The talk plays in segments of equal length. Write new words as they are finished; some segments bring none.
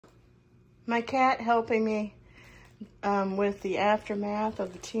My cat helping me with the aftermath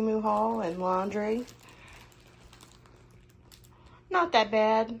of the Temu haul and laundry. Not that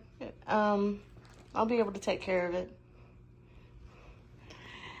bad. I'll be able to take care of it.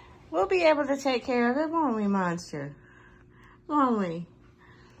 We'll be able to take care of it, won't we, monster? Won't we?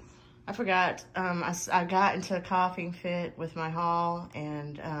 I forgot, I got into a coughing fit with my haul,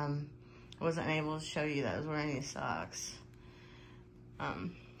 and I wasn't able to show you that I was wearing these socks.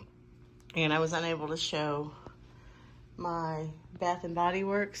 And I was unable to show my Bath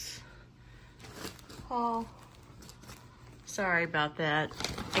Bodyworks haul. Sorry about that.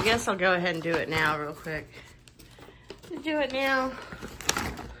 I guess I'll go ahead and do it now real quick. Do it now.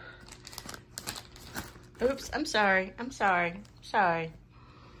 Oops, I'm sorry. Sorry.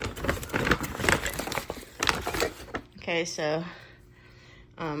 Okay, so,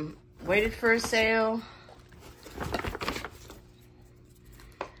 waited for a sale.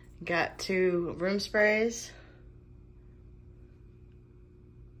 Got 2 room sprays.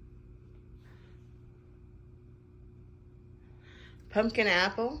 Pumpkin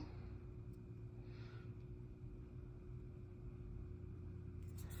apple.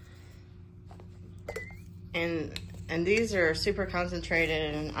 And these are super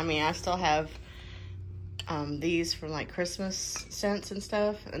concentrated, and I mean, I still have these from like Christmas scents and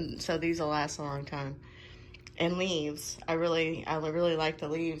stuff, and so these will last a long time. And leaves, I really like the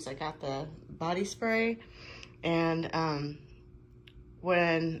leaves. I got the body spray, and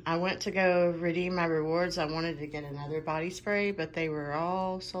when I went to go redeem my rewards, I wanted to get another body spray, but they were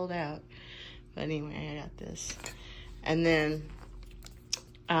all sold out. But anyway, I got this. And then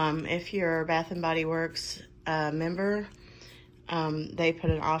if you're a Bath Body Works member, they put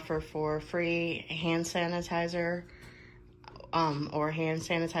an offer for free hand sanitizer or hand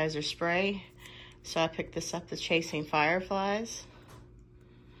sanitizer spray. So I picked this up, the Chasing Fireflies.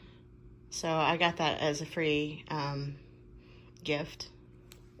 So I got that as a free gift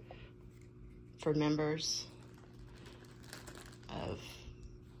for members of...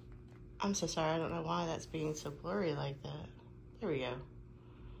 I'm so sorry, I don't know why that's being so blurry like that. There we go.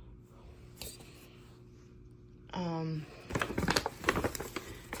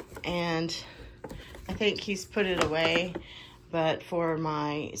 And I think he's put it away, but for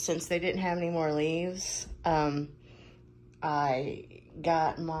since they didn't have any more leaves, I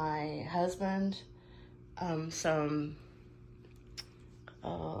got my husband some,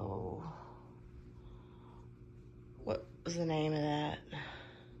 what was the name of that?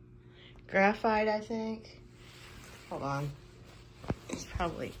 Graphite, I think. Hold on. It's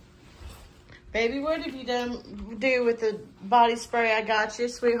probably... Baby, what have you do with the body spray I got you,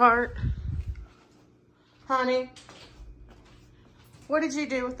 sweetheart? Honey? What did you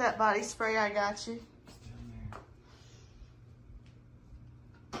do with that body spray I got you?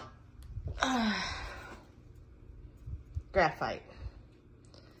 Graphite.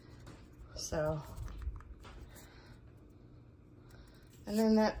 So, and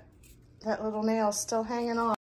then that little nail's still hanging on.